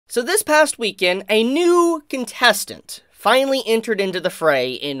So this past weekend, a new contestant finally entered into the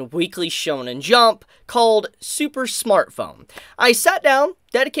fray in Weekly Shonen Jump called Super Smartphone. I sat down,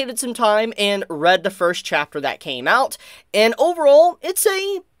 dedicated some time, and read the first chapter that came out, and overall, it's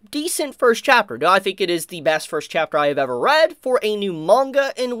a decent first chapter. Do I think it is the best first chapter I have ever read for a new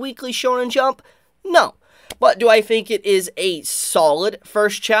manga in Weekly Shonen Jump? No. But do I think it is a solid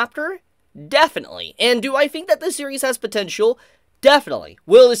first chapter? Definitely. And do I think that the series has potential? Definitely.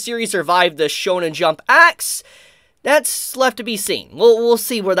 Will the series survive the Shonen Jump axe? That's left to be seen. We'll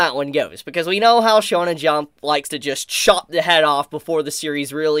see where that one goes, because we know how Shonen Jump likes to just chop the head off before the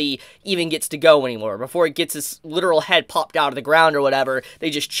series really even gets to go anymore. Before it gets its literal head popped out of the ground or whatever, they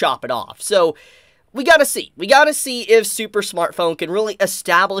just chop it off. So, we gotta see. We gotta see if Super Smartphone can really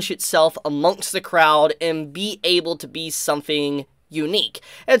establish itself amongst the crowd and be able to be something unique.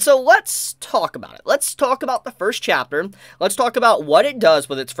 And so let's talk about it. Let's talk about the first chapter. Let's talk about what it does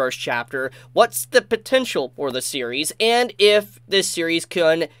with its first chapter, what's the potential for the series, and if this series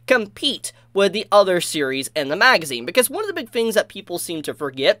can compete with the other series in the magazine. Because one of the big things that people seem to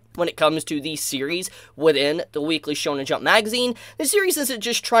forget when it comes to these series within the Weekly Shonen Jump magazine, the series isn't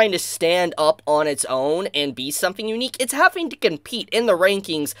just trying to stand up on its own and be something unique. It's having to compete in the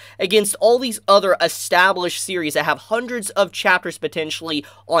rankings against all these other established series that have hundreds of chapters potentially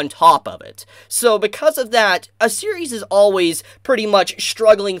on top of it. So because of that, a series is always pretty much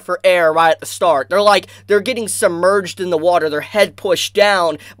struggling for air right at the start. They're getting submerged in the water, their head pushed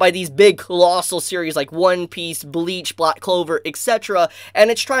down by these big colossal series like One Piece, Bleach, Black Clover, etc.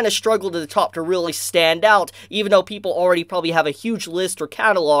 And it's trying to struggle to the top to really stand out, even though people already probably have a huge list or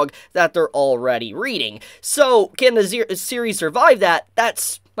catalog that they're already reading. So, can the series survive that?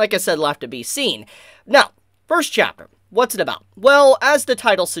 That's, like I said, left to be seen. Now, first chapter. What's it about? Well, as the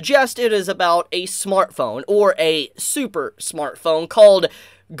title suggests, it is about a smartphone, or a super smartphone, called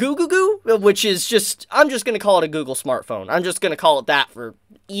Goo Goo Goo, which is just, I'm just going to call it a Google smartphone. I'm just going to call it that for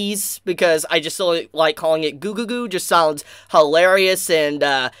ease, because I just so like calling it Goo Goo Goo. Just sounds hilarious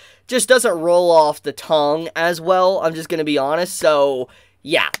and just doesn't roll off the tongue as well. I'm just going to be honest. So,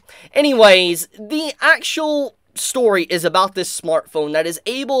 yeah. Anyways, the actual story is about this smartphone that is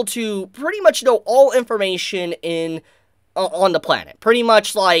able to pretty much know all information on the planet. Pretty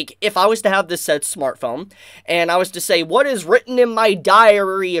much like, if I was to have this said smartphone, and I was to say, what is written in my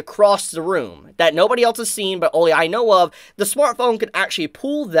diary across the room, that nobody else has seen, but only I know of, the smartphone could actually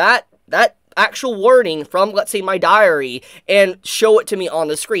pull that actual wording from, let's say, my diary, and show it to me on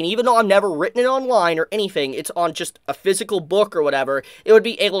the screen. Even though I've never written it online or anything, it's on just a physical book or whatever, it would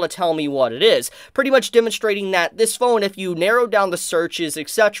be able to tell me what it is. Pretty much demonstrating that this phone, if you narrow down the searches,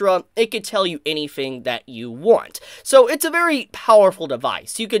 etc., it could tell you anything that you want. So it's a very powerful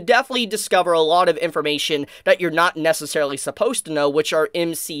device. You could definitely discover a lot of information that you're not necessarily supposed to know, which our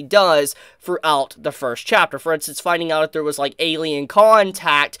MC does throughout the first chapter. For instance, finding out if there was like alien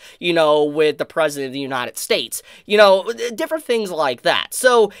contact, you know, with the President of the United States. You know, different things like that.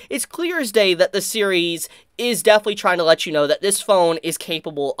 So, it's clear as day that the series is definitely trying to let you know that this phone is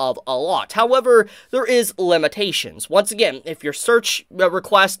capable of a lot. However, there is limitations. Once again, if your search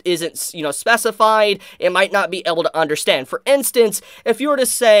request isn't, you know, specified, it might not be able to understand. For instance, if you were to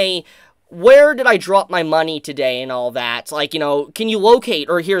say, where did I drop my money today and all that? Like, you know, can you locate,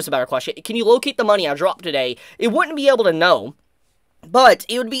 or here's a better question, can you locate the money I dropped today? It wouldn't be able to know. But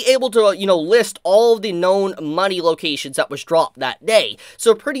it would be able to, you know, list all of the known money locations that was dropped that day.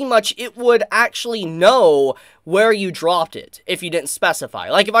 So pretty much it would actually know where you dropped it if you didn't specify.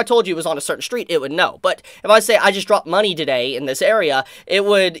 Like if I told you it was on a certain street, it would know. But if I say I just dropped money today in this area, it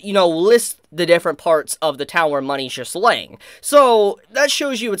would, you know, list the different parts of the town where money's just laying. So that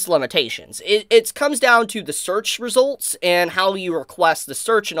shows you its limitations. It comes down to the search results and how you request the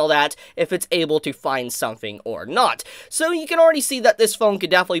search and all that, if it's able to find something or not. So you can already see that this phone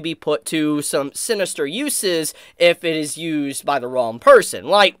could definitely be put to some sinister uses if it is used by the wrong person.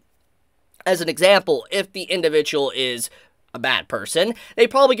 Like, as an example, if the individual is a bad person, they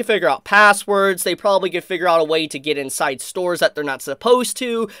probably could figure out passwords, they probably could figure out a way to get inside stores that they're not supposed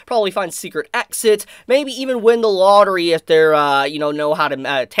to, probably find secret exits, maybe even win the lottery if they're, you know how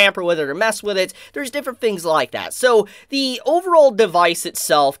to tamper with it or mess with it. There's different things like that. So, the overall device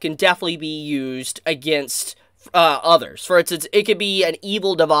itself can definitely be used against others. For instance, it could be an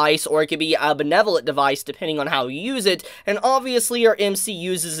evil device or it could be a benevolent device depending on how you use it, and obviously our MC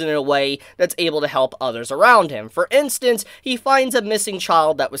uses it in a way that's able to help others around him. For instance, he finds a missing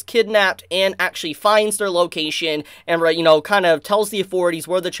child that was kidnapped and actually finds their location and, you know, kind of tells the authorities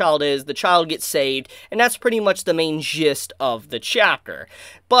where the child is, the child gets saved, and that's pretty much the main gist of the chapter.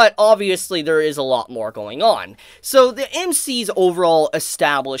 But obviously there is a lot more going on. So the MC's overall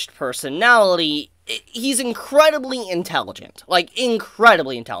established personality, he's incredibly intelligent, like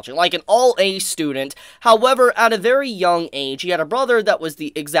an all-A student. However, at a very young age, he had a brother that was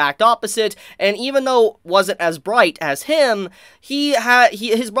the exact opposite, and even though wasn't as bright as him,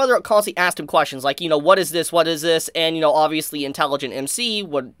 his brother constantly asked him questions like, you know, what is this, and, you know, obviously intelligent MC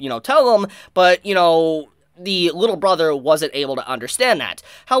would, you know, tell him, but, you know, the little brother wasn't able to understand that.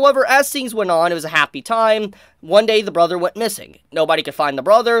 However, as things went on, it was a happy time. One day, the brother went missing. Nobody could find the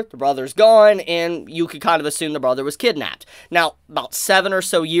brother's gone, and you could kind of assume the brother was kidnapped. Now, about 7 or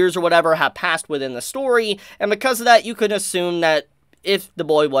so years or whatever have passed within the story, and because of that, you could assume that if the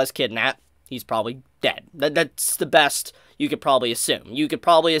boy was kidnapped, he's probably dead. That's the best you could probably assume. You could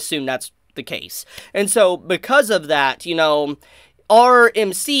probably assume that's the case. And so, because of that, you know, our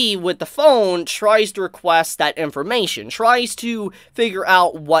MC with the phone tries to request that information, tries to figure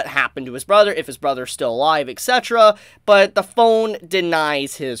out what happened to his brother, if his brother's still alive, etc., but the phone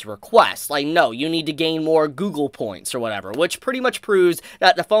denies his request. Like, no, you need to gain more Google points or whatever, which pretty much proves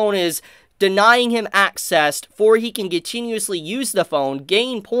that the phone is denying him access for he can continuously use the phone,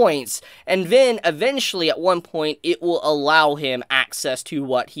 gain points, and then eventually at one point it will allow him access to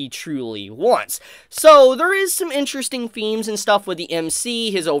what he truly wants. So there is some interesting themes and stuff with the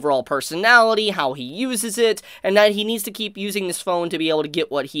MC, his overall personality, how he uses it, and that he needs to keep using this phone to be able to get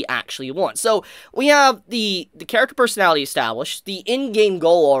what he actually wants. So we have the character personality established, the in-game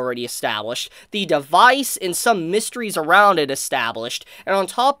goal already established, the device and some mysteries around it established, and on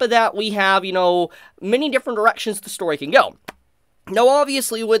top of that we have, you know, many different directions the story can go. Now,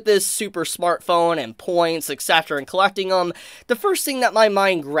 obviously, with this super smartphone and points, etc., and collecting them, the first thing that my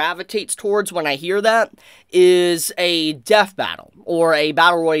mind gravitates towards when I hear that is a death battle, or a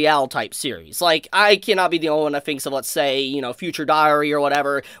battle royale type series. Like, I cannot be the only one that thinks of, let's say, you know, Future Diary or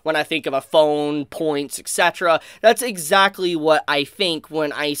whatever, when I think of a phone, points, etc. That's exactly what I think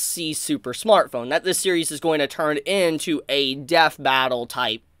when I see Super Smartphone, that this series is going to turn into a death battle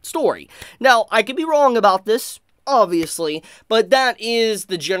type story. Now, I could be wrong about this, obviously, but that is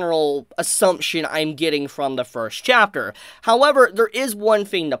the general assumption I'm getting from the first chapter. However, there is one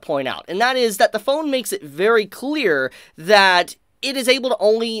thing to point out, and that is that the phone makes it very clear that it is able to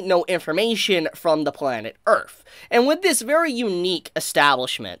only know information from the planet Earth. And with this very unique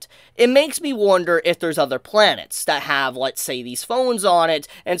establishment, it makes me wonder if there's other planets that have, let's say, these phones on it,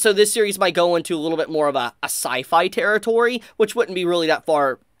 and so this series might go into a little bit more of a sci-fi territory, which wouldn't be really that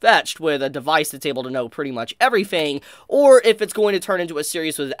far-fetched with a device that's able to know pretty much everything, or if it's going to turn into a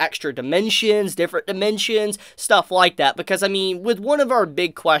series with extra dimensions, different dimensions, stuff like that. Because, I mean, with one of our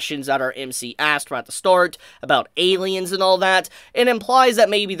big questions that our MC asked right at the start about aliens and all that, it implies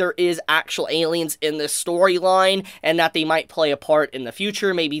that maybe there is actual aliens in this storyline, and that they might play a part in the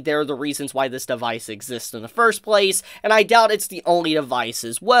future. Maybe they're the reasons why this device exists in the first place, and I doubt it's the only device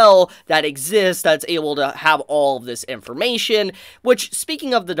as well that exists that's able to have all of this information, which,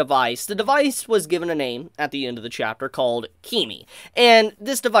 speaking of the device was given a name at the end of the chapter called Kimi. And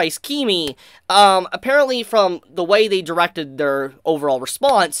this device, Kimi, apparently from the way they directed their overall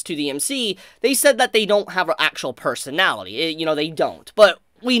response to the MC, they said that they don't have an actual personality. You know, they don't. But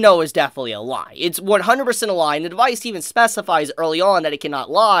we know is definitely a lie. It's 100% a lie, and the device even specifies early on that it cannot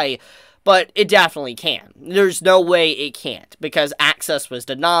lie, but it definitely can. There's no way it can't, because access was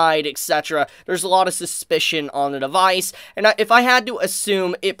denied, etc. There's a lot of suspicion on the device, and if I had to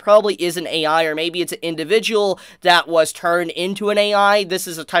assume, it probably is an AI, or maybe it's an individual that was turned into an AI. This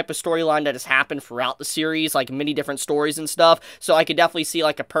is a type of storyline that has happened throughout the series, like many different stories and stuff, so I could definitely see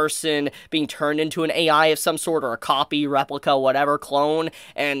like a person being turned into an AI of some sort, or a copy, replica, whatever, clone,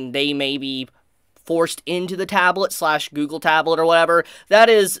 and they may be forced into the tablet / Google tablet or whatever. That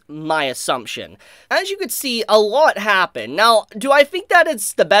is my assumption. As you could see, a lot happened. Now, do I think that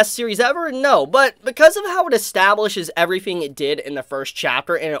it's the best series ever? No, but because of how it establishes everything it did in the first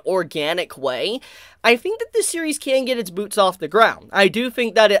chapter in an organic way, I think that this series can get its boots off the ground. I do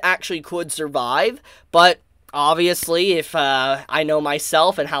think that it actually could survive, but obviously, if I know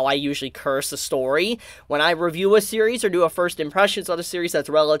myself and how I usually curse a story, when I review a series or do a first impressions on a series that's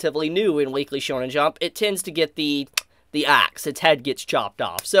relatively new in Weekly Shonen Jump, it tends to get the the axe, its head gets chopped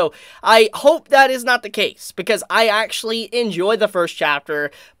off. So I hope that is not the case, because I actually enjoyed the first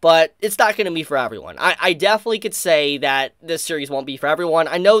chapter, but it's not going to be for everyone. I definitely could say that this series won't be for everyone.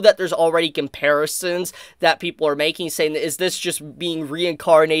 I know that there's already comparisons that people are making, saying that is this just being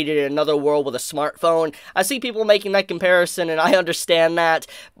reincarnated in another world with a smartphone? I see people making that comparison, and I understand that,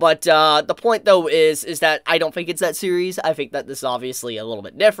 but the point though is that I don't think it's that series. I think that this is obviously a little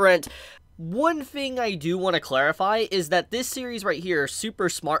bit different. One thing I do want to clarify is that this series right here, Super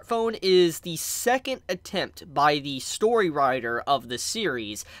Smartphone, is the second attempt by the story writer of the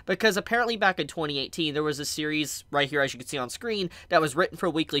series, because apparently back in 2018 there was a series right here, as you can see on screen, that was written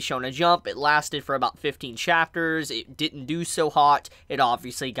for Weekly Shonen Jump. It lasted for about 15 chapters, it didn't do so hot, it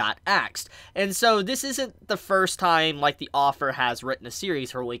obviously got axed. And so this isn't the first time like the author has written a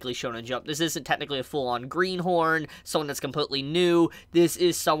series for Weekly Shonen Jump. This isn't technically a full-on greenhorn, someone that's completely new. This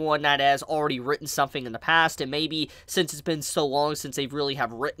is someone that has already written something in the past, and maybe since it's been so long since they've really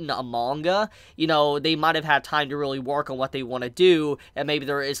have written a manga, you know, they might have had time to really work on what they want to do, and maybe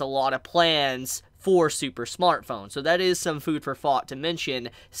there is a lot of plans for Super Smartphone. So that is some food for thought to mention,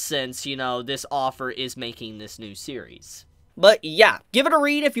 since, you know, this author is making this new series. But yeah, give it a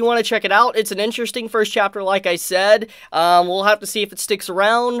read if you want to check it out. It's an interesting first chapter, like I said. We'll have to see if it sticks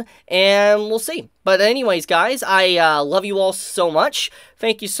around, and we'll see. But anyways, guys, I love you all so much.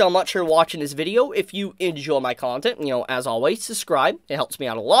 Thank you so much for watching this video. If you enjoy my content, you know, as always, subscribe. It helps me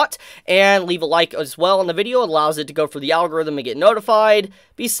out a lot. And leave a like as well on the video. It allows it to go for the algorithm and get notified.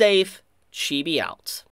 Be safe. Chibi out.